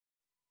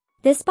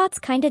This bot's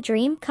kinda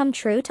dream come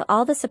true to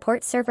all the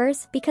support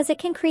servers because it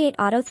can create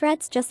auto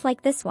threads just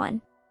like this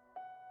one.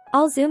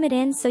 I'll zoom it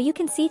in so you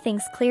can see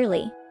things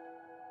clearly.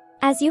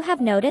 As you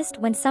have noticed,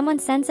 when someone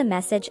sends a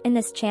message in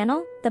this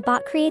channel, the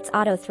bot creates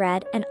auto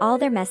thread and all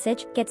their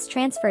message gets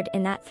transferred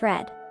in that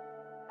thread.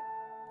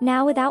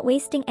 Now without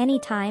wasting any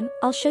time,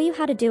 I'll show you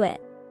how to do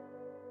it.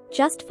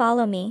 Just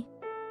follow me.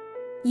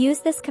 Use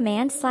this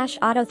command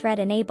 /autothread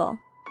enable.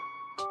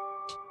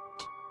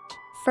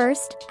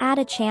 First, add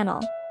a channel.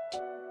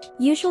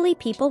 Usually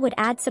people would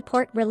add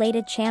support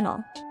related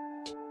channel.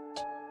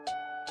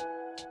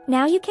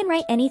 Now you can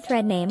write any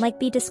thread name like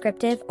be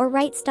descriptive or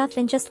write stuff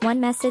in just one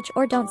message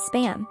or don't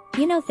spam,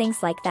 you know,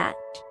 things like that.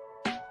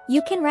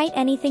 You can write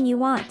anything you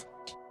want.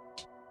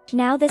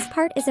 Now this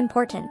part is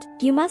important,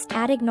 you must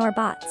add ignore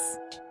bots.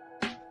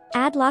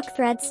 Add lock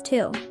threads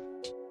too.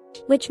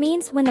 Which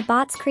means when the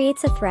bots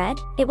creates a thread,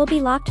 it will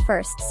be locked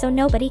first so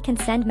nobody can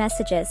send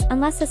messages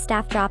unless a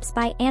staff drops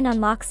by and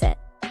unlocks it.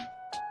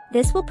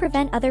 This will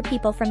prevent other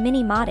people from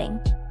mini-modding.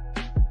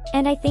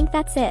 And I think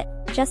that's it,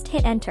 just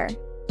hit enter.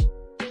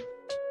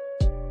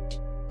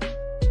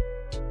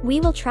 We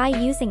will try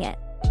using it.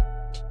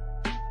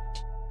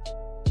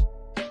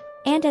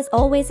 And as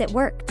always it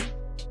worked.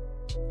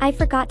 I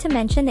forgot to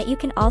mention that you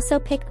can also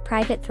pick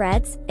private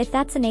threads. If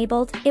that's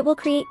enabled, it will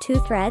create 2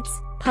 threads,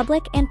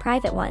 public and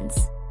private ones.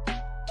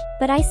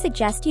 But I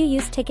suggest you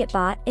use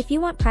Ticketbot if you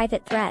want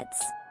private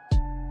threads.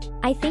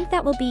 I think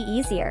that will be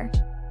easier.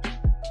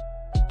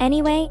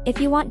 Anyway,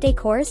 if you want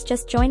decors,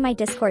 just join my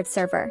Discord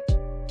server.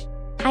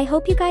 I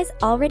hope you guys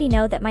already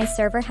know that my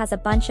server has a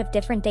bunch of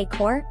different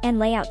decor and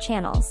layout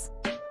channels.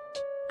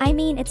 I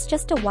mean, it's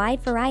just a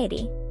wide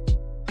variety.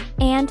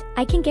 And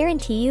I can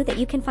guarantee you that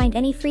you can find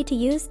any free to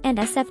use and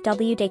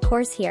SFW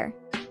decors here.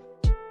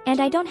 And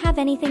I don't have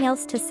anything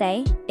else to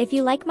say. If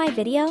you like my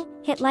video,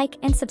 hit like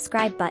and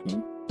subscribe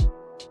button.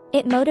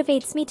 It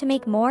motivates me to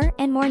make more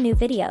and more new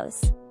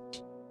videos.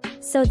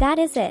 So that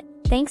is it.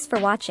 Thanks for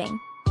watching.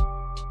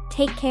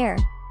 Take care.